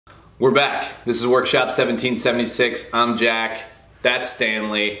We're back. This is Workshop 1776. I'm Jack. That's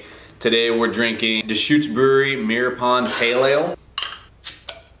Stanley. Today we're drinking Deschutes Brewery Mirror Pond Pale Ale.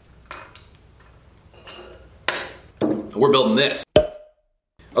 We're building this.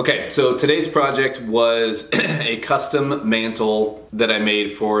 Okay, so today's project was a custom mantle that I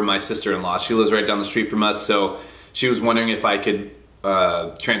made for my sister-in-law. She lives right down the street from us, so she was wondering if I could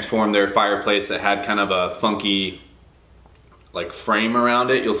transform their fireplace that had kind of a funky like frame around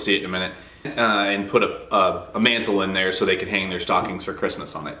it, you'll see it in a minute, and put a mantle in there so they could hang their stockings for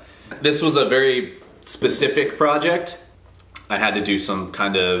Christmas on it. This was a very specific project. I had to do some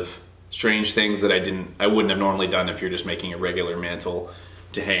kind of strange things that I wouldn't have normally done if you're just making a regular mantle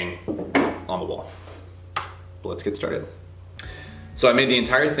to hang on the wall. But let's get started. So I made the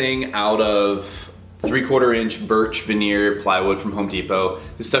entire thing out of 3/4 inch birch veneer plywood from Home Depot.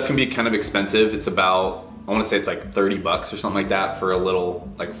 This stuff can be kind of expensive. It's about, I want to say it's like 30 bucks or something like that for a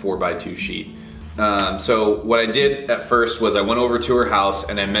little like 4x2 sheet. So what I did at first was I went over to her house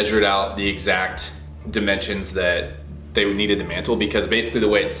and I measured out the exact dimensions that they needed the mantle, because basically the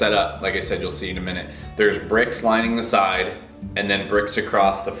way it's set up, like I said, you'll see in a minute, there's bricks lining the side and then bricks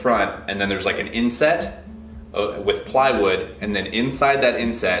across the front, and then there's like an inset with plywood, and then inside that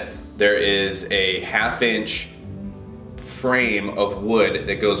inset there is a 1/2 inch frame of wood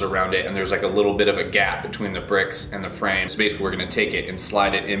that goes around it, and there's like a little bit of a gap between the bricks and the frame. So basically we're gonna take it and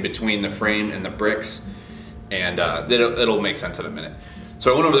slide it in between the frame and the bricks, and it'll make sense in a minute.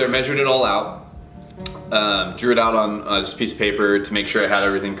 So I went over there, measured it all out, drew it out on just a piece of paper to make sure I had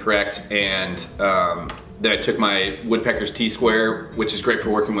everything correct, and then I took my woodpecker's T-square, which is great for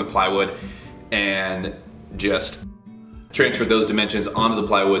working with plywood, and just transferred those dimensions onto the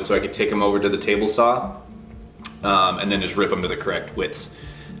plywood so I could take them over to the table saw, and then just rip them to the correct widths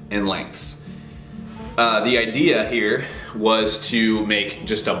and lengths. The idea here was to make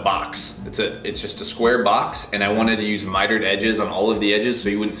just a box. It's just a square box, and I wanted to use mitered edges on all of the edges so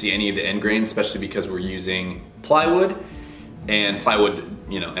you wouldn't see any of the end grain, especially because we're using plywood, and plywood,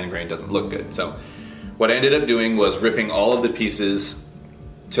 you know, end grain doesn't look good. So what I ended up doing was ripping all of the pieces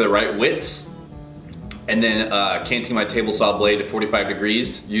to the right widths, and then canting my table saw blade to 45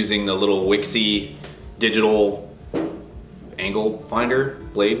 degrees using the little Wixie digital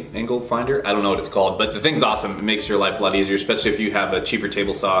blade angle finder. I don't know what it's called, but the thing's awesome. It makes your life a lot easier, especially if you have a cheaper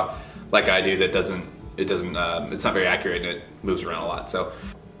table saw like I do that it's not very accurate and it moves around a lot. So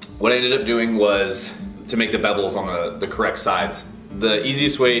what I ended up doing was to make the bevels on the correct sides. The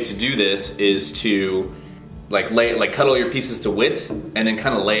easiest way to do this is to cut all your pieces to width and then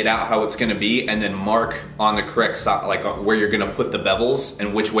kind of lay it out how it's gonna be, and then mark on the correct side, like where you're gonna put the bevels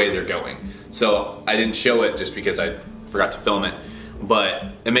and which way they're going. So I didn't show it just because I forgot to film it, but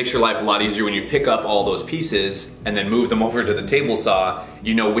it makes your life a lot easier when you pick up all those pieces and then move them over to the table saw.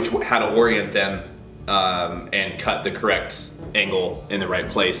 You know how to orient them and cut the correct angle in the right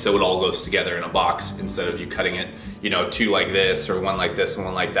place so it all goes together in a box, instead of you cutting it, you know, two like this or one like this and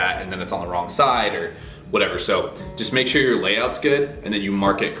one like that, and then it's on the wrong side or whatever. So just make sure your layout's good and that you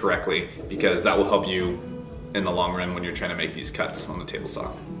mark it correctly, because that will help you in the long run when you're trying to make these cuts on the table saw.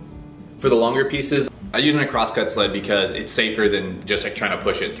 For the longer pieces, I use my crosscut sled because it's safer than just like trying to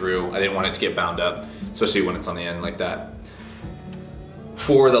push it through. I didn't want it to get bound up, especially when it's on the end like that.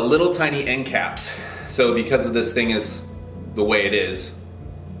 For the little tiny end caps, so because of this thing is the way it is,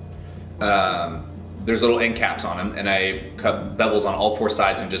 there's little end caps on them, and I cut bevels on all 4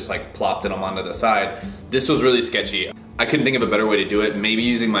 sides and just like plopped them onto the side. This was really sketchy. I couldn't think of a better way to do it. Maybe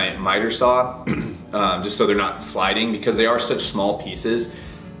using my miter saw, just so they're not sliding, because they are such small pieces.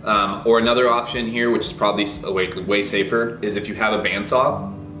 Or another option here, which is probably way safer, is if you have a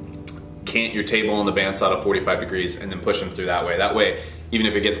bandsaw, cant your table on the bandsaw to 45 degrees and then push them through that way. That way, even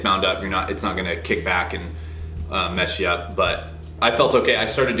if it gets bound up, it's not gonna kick back and mess you up. But I felt okay. I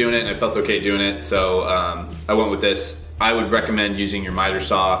started doing it and I felt okay doing it, so I went with this. I would recommend using your miter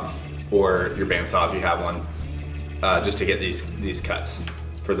saw or your bandsaw if you have one, just to get these cuts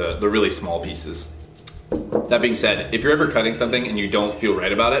for the really small pieces. That being said, if you're ever cutting something and you don't feel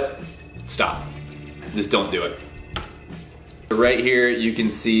right about it, stop. Just don't do it. Right here you can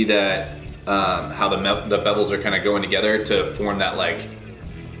see that how the bevels are kind of going together to form that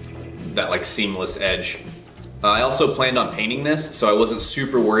seamless edge. I also planned on painting this, so I wasn't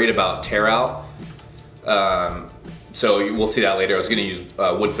super worried about tear out. So we'll see that later. I was gonna use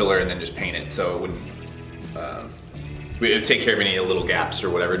wood filler and then just paint it so it wouldn't it would take care of any little gaps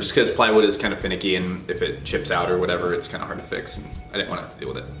or whatever, just because plywood is kind of finicky, and if it chips out or whatever, it's kind of hard to fix, and I didn't want to have to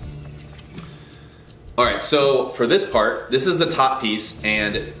deal with it. All right, so for this part, this is the top piece,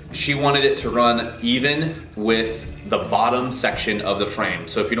 and she wanted it to run even with the bottom section of the frame.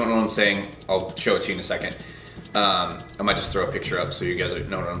 So if you don't know what I'm saying, I'll show it to you in a second. I might just throw a picture up so you guys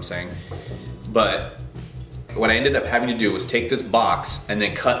know what I'm saying. But what I ended up having to do was take this box and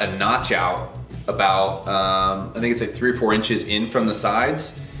then cut a notch out about, I think it's like 3 or 4 inches in from the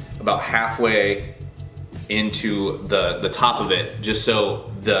sides, about halfway into the top of it, just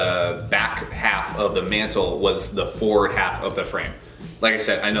so the back half of the mantle was the forward half of the frame. Like I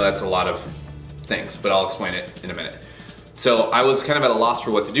said, I know that's a lot of things, but I'll explain it in a minute. So I was kind of at a loss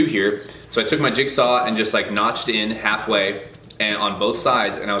for what to do here. So I took my jigsaw and just like notched in halfway and on both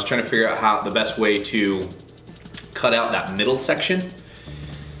sides, and I was trying to figure out how the best way to cut out that middle section.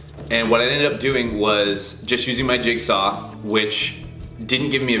 And what I ended up doing was just using my jigsaw, which didn't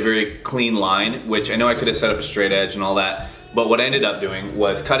give me a very clean line, which I know I could have set up a straight edge and all that, but what I ended up doing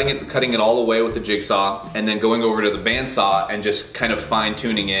was cutting it all the way with the jigsaw and then going over to the bandsaw and just kind of fine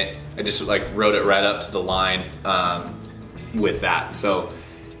tuning it. I just like wrote it right up to the line with that. So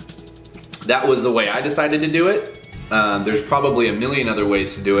that was the way I decided to do it. There's probably a million other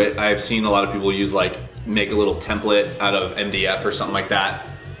ways to do it. I've seen a lot of people use like, make a little template out of MDF or something like that,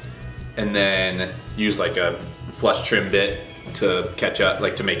 and then use like a flush trim bit to catch up,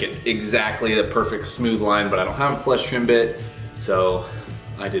 like to make it exactly the perfect smooth line, but I don't have a flush trim bit, so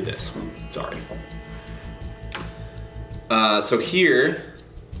I did this. Sorry. So here,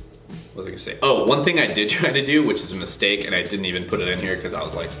 what was I gonna say? Oh, one thing I did try to do, which is a mistake, and I didn't even put it in here because I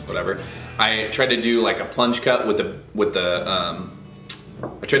was like, whatever. I tried to do like a plunge cut with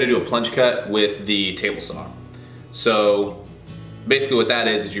I tried to do a plunge cut with the table saw. So basically what that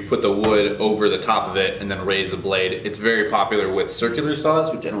is you put the wood over the top of it and then raise the blade. It's very popular with circular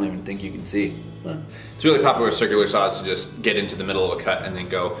saws, which I don't even think you can see. It's really popular with circular saws to just get into the middle of a cut and then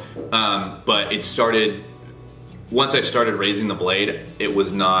go. But it started, once I started raising the blade, it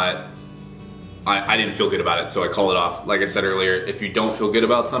was not, I didn't feel good about it, so I call it off. Like I said earlier, if you don't feel good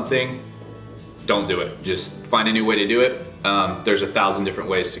about something, don't do it. Just find a new way to do it. There's 1,000 different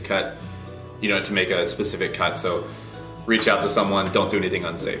ways to cut, you know, to make a specific cut, so reach out to someone, don't do anything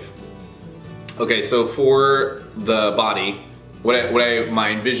unsafe. Okay, so for the body, my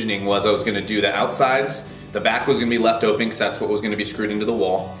envisioning was I was gonna do the outsides, the back was gonna be left open because that's what was gonna be screwed into the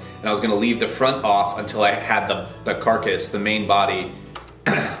wall, and I was gonna leave the front off until I had the carcass, the main body.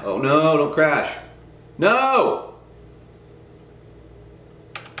 Oh no, don't crash. No!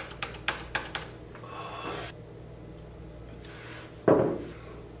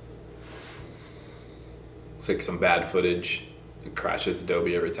 It's like some bad footage. It crashes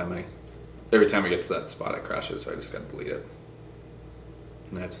Adobe every time it gets to that spot it crashes, so I just gotta delete it.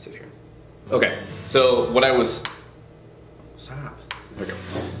 And I have to sit here. Okay, so what I was, stop. Okay.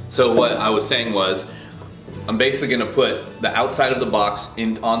 So what I was saying was, I'm basically gonna put the outside of the box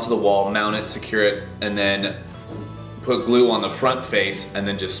onto the wall, mount it, secure it, and then put glue on the front face and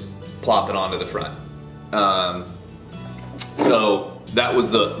then just plop it onto the front. So that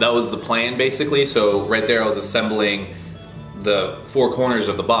was the plan basically. So right there I was assembling the 4 corners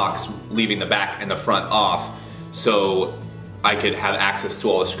of the box, leaving the back and the front off so I could have access to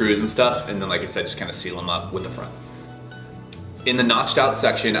all the screws and stuff, and then like I said, just kind of seal them up with the front. In the notched out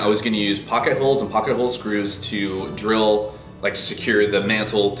section, I was going to use pocket holes and pocket hole screws to drill, like to secure the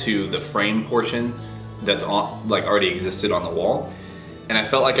mantle to the frame portion that's on, like already existed on the wall. And I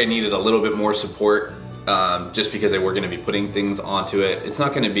felt like I needed a little bit more support just because they were going to be putting things onto it. It's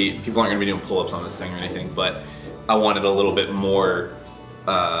not going to be, people aren't going to be doing pull-ups on this thing or anything, but I wanted a little bit more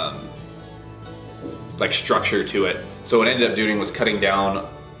like structure to it. So what I ended up doing was cutting down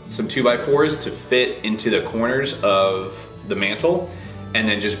some 2x4s to fit into the corners of the mantle and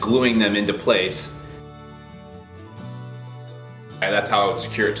then just gluing them into place. And that's how I would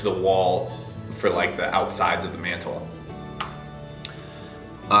secure it to the wall for like the outsides of the mantle.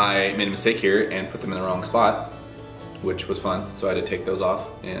 I made a mistake here and put them in the wrong spot, which was fun, so I had to take those off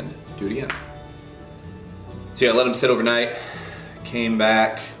and do it again. So yeah, I let them sit overnight, came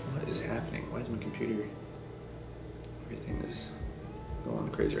back. What is happening? Why is my computer, everything is going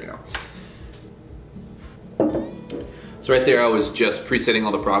crazy right now. So right there I was just presetting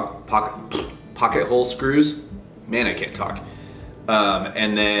all the pocket hole screws. Man, I can't talk.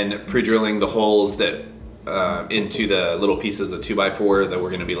 And then pre-drilling the holes that into the little pieces of 2x4 that were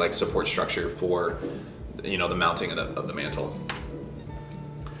going to be like support structure for, you know, the mounting of the mantle.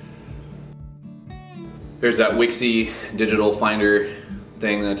 There's that Wixie digital finder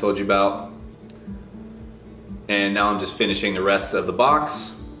thing that I told you about. And now I'm just finishing the rest of the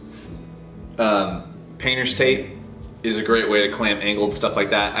box. Painter's tape is a great way to clamp angled stuff like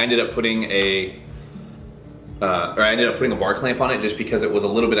that. I ended up putting a or I ended up putting a bar clamp on it just because it was a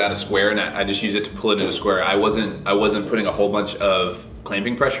little bit out of square, and I just used it to pull it into square. I wasn't putting a whole bunch of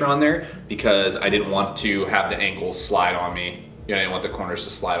clamping pressure on there because I didn't want to have the ankles slide on me. You know, I didn't want the corners to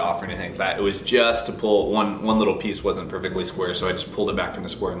slide off or anything like that. It was just to pull, one little piece wasn't perfectly square, so I just pulled it back into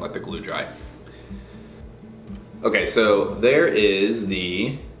square and let the glue dry. Okay, so there is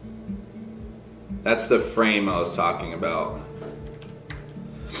that's the frame I was talking about.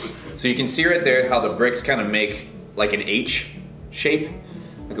 So you can see right there how the bricks kind of make like an H shape,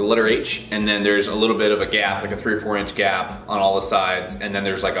 like a letter H, and then there's a little bit of a gap, like a 3 or 4 inch gap on all the sides, and then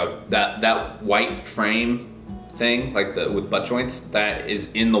there's like that white frame thing, like with butt joints, that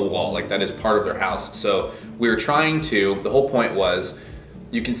is in the wall, like that is part of their house. So we were trying to, the whole point was,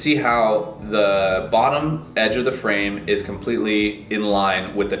 you can see how the bottom edge of the frame is completely in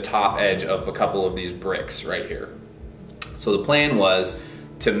line with the top edge of a couple of these bricks right here. So the plan was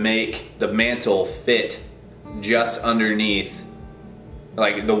to make the mantle fit just underneath,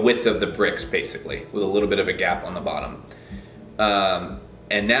 like the width of the bricks basically, with a little bit of a gap on the bottom.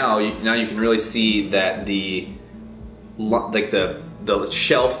 And now you can really see that the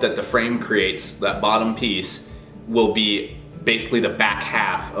shelf that the frame creates, that bottom piece, will be basically the back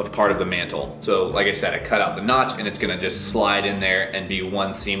half of part of the mantle. So like I said, I cut out the notch and it's gonna just slide in there and be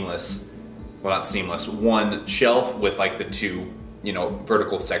one seamless, well not seamless, one shelf with like the 2, you know,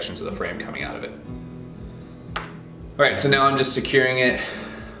 vertical sections of the frame coming out of it. All right, so now I'm just securing it.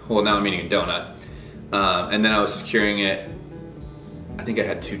 Well, now I'm eating a donut. And then I was securing it, I think I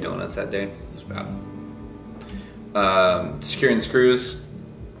had 2 donuts that day, it was bad. Securing the screws,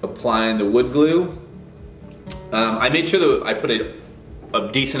 applying the wood glue. I made sure that I put a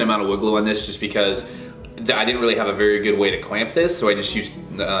decent amount of wood glue on this just because I didn't really have a very good way to clamp this, so I just used,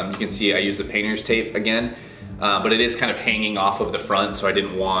 you can see I used the painter's tape again, but it is kind of hanging off of the front, so I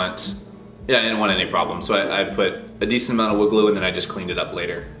didn't want any problems. So I put a decent amount of wood glue and then I just cleaned it up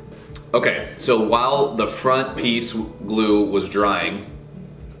later. Okay, so while the front piece glue was drying,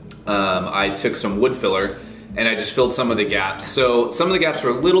 I took some wood filler and I just filled some of the gaps. So some of the gaps were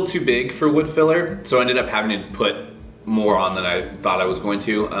a little too big for wood filler, so I ended up having to put more on than I thought I was going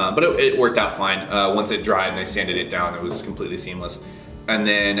to, but it worked out fine. Once it dried and I sanded it down, it was completely seamless. And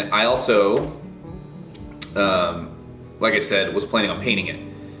then I also, like I said, was planning on painting it.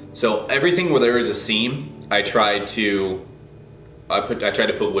 So everything where there is a seam, I tried to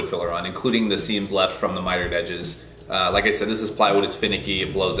put wood filler on, including the seams left from the mitered edges. Like I said, this is plywood, it's finicky,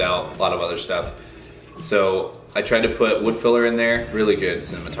 it blows out, a lot of other stuff. So I tried to put wood filler in there. Really good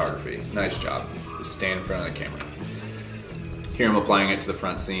cinematography. Nice job. Just stand in front of the camera. Here I'm applying it to the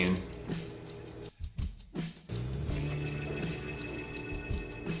front seam.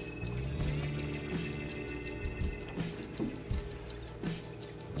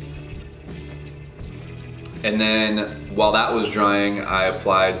 And then while that was drying, I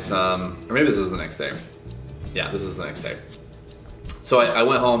applied some, or maybe this was the next day. Yeah, this was the next day. So I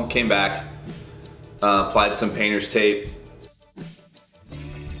went home, came back, applied some painter's tape.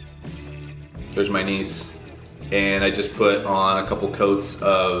 There's my niece. And I just put on a couple coats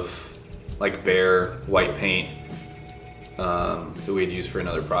of like bare white paint that we had used for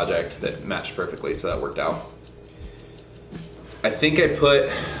another project that matched perfectly, so that worked out. I think I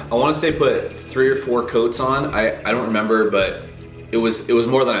want to say put 3 or 4 coats on. I don't remember, but it was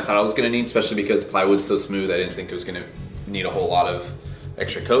more than I thought I was gonna need, especially because plywood's so smooth. I didn't think it was gonna need a whole lot of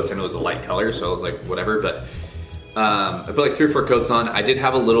extra coats, and it was a light color, so I was like, whatever. But I put like 3 or 4 coats on. I did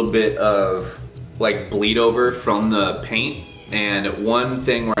have a little bit of like bleed over from the paint, and one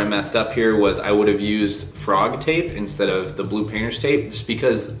thing where I messed up here was I would have used frog tape instead of the blue painter's tape, just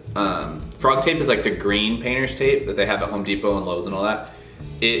because frog tape is like the green painter's tape that they have at Home Depot and Lowe's and all that.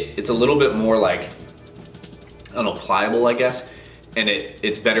 It's a little bit more like, I don't know, pliable, I guess, and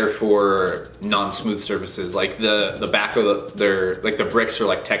it's better for non-smooth surfaces. Like the back of like the bricks are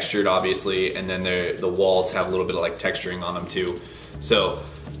like textured, obviously, and then the walls have a little bit of like texturing on them too. So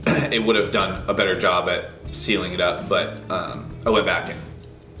it would have done a better job at sealing it up, but I went back and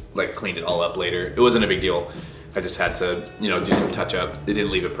like cleaned it all up later. It wasn't a big deal. I just had to, you know, do some touch up. It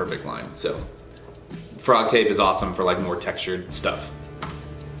didn't leave a perfect line. So frog tape is awesome for like more textured stuff.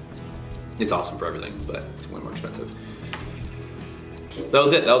 It's awesome for everything, but it's way more expensive. So that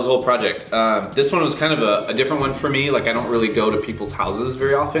was it. That was the whole project. This one was kind of a different one for me. Like, I don't really go to people's houses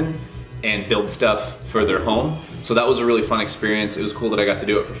very often and build stuff for their home. So that was a really fun experience. It was cool that I got to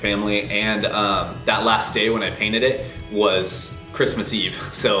do it for family. And that last day when I painted it was Christmas Eve.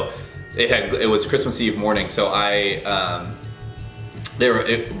 So it was Christmas Eve morning. So by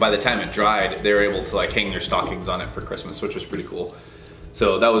the time it dried, they were able to like hang their stockings on it for Christmas, which was pretty cool.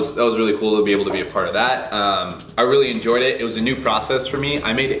 So that was really cool to be able to be a part of that. I really enjoyed it. It was a new process for me.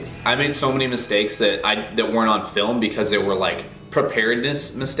 I made so many mistakes that weren't on film because they were like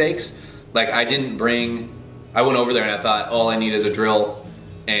preparedness mistakes. Like I went over there and I thought all I need is a drill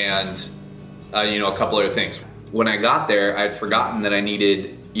and you know, a couple other things. When I got there, I had forgotten that I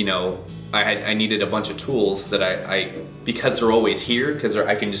needed, you know, I needed a bunch of tools that because they're always here, because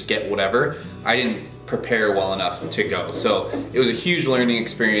I can just get whatever, I didn't prepare well enough to go. So it was a huge learning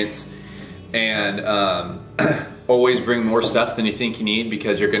experience, and always bring more stuff than you think you need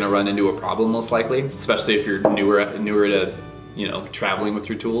because you're gonna run into a problem most likely, especially if you're newer to, you know, traveling with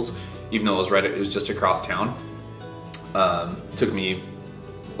your tools. Even though it was just across town. Took me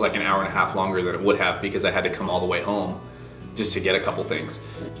like an hour and a half longer than it would have because I had to come all the way home just to get a couple things.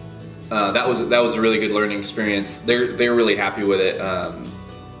 That was a really good learning experience. They're really happy with it.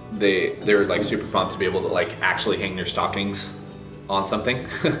 They're like super pumped to be able to like actually hang their stockings on something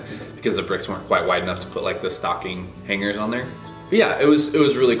because the bricks weren't quite wide enough to put like the stocking hangers on there. But yeah, it was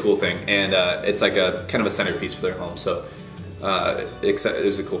a really cool thing, and it's like a kind of a centerpiece for their home. So it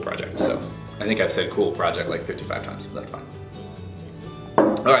was a cool project. So I think I've said cool project like 55 times, but that's fine.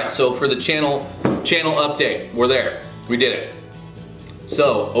 All right, so for the channel update, we're there. We did it.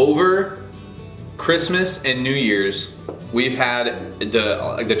 So over Christmas and New Year's, we've had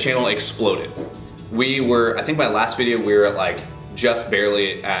the channel exploded. I think my last video we were at like just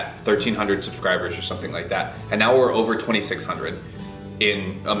barely at 1,300 subscribers or something like that, and now we're over 2,600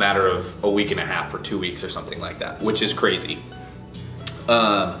 in a matter of a week and a half or 2 weeks or something like that, which is crazy.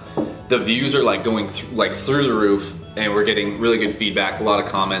 The views are like going through the roof, and we're getting really good feedback, a lot of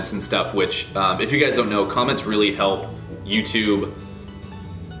comments and stuff, which if you guys don't know, comments really help YouTube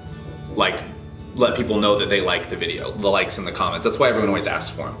like let people know that they like the video, the likes in the comments. That's why everyone always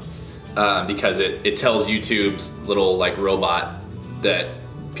asks for them, because it tells YouTube's little like robot that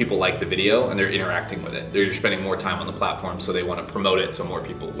people like the video and they're interacting with it. They're spending more time on the platform, so they want to promote it so more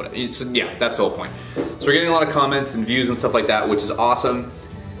people would. Yeah, that's the whole point. So we're getting a lot of comments and views and stuff like that, which is awesome.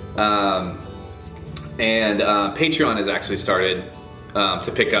 Patreon has actually started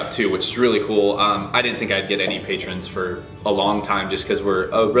to pick up too, which is really cool. I didn't think I'd get any patrons for a long time just because we're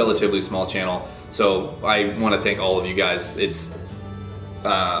a relatively small channel. So I want to thank all of you guys. It's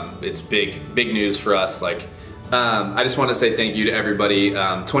big news for us. Like, I just want to say thank you to everybody.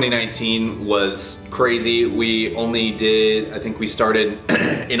 2019 was crazy. We only did, I think we started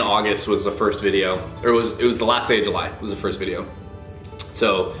in August was the first video, or it was the last day of July was the first video.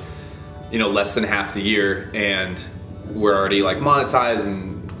 So, you know, less than half the year, and we're already like monetized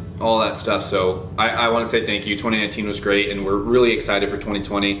and all that stuff. So I want to say thank you. 2019 was great, and we're really excited for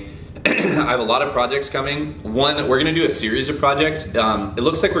 2020. I have a lot of projects coming. One, we're gonna do a series of projects. It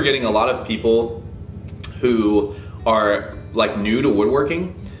looks like we're getting a lot of people who are like new to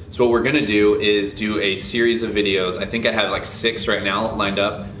woodworking. So what we're gonna do is do a series of videos. I think I have like 6 right now lined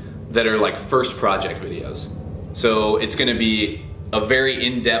up that are like first project videos. So it's gonna be a very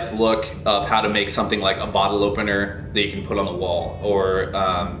in-depth look of how to make something like a bottle opener that you can put on the wall, or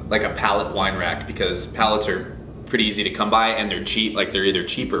like a pallet wine rack, because pallets are pretty easy to come by and they're cheap. Like they're either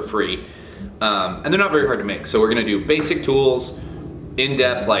cheap or free, and they're not very hard to make. So we're gonna do basic tools,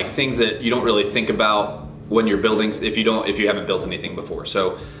 in-depth, like things that you don't really think about when you're building, if you haven't built anything before.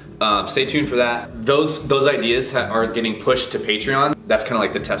 So stay tuned for that. Those ideas are getting pushed to Patreon. That's kind of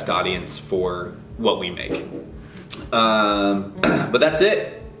like the test audience for what we make. But that's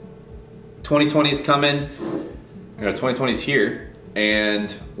it. 2020 is coming. You know, 2020 is here,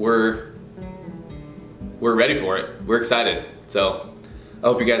 and we're ready for it. We're excited. So I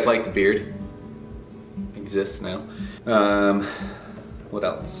hope you guys like the beard. It exists now. What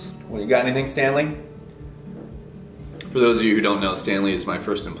else? Well, you got anything, Stanley? For those of you who don't know, Stanley is my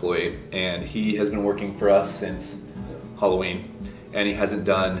first employee, and he has been working for us since Halloween, and he hasn't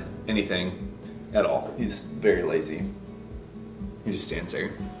done anything at all. He's very lazy. He just stands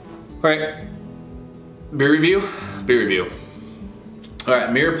there. All right, beer review? Beer review. All right,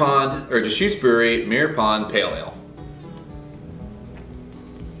 Mirror Pond, or Deschutes Brewery, Mirror Pond Pale Ale.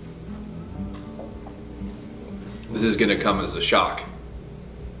 This is gonna come as a shock,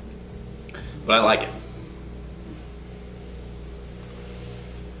 but I like it.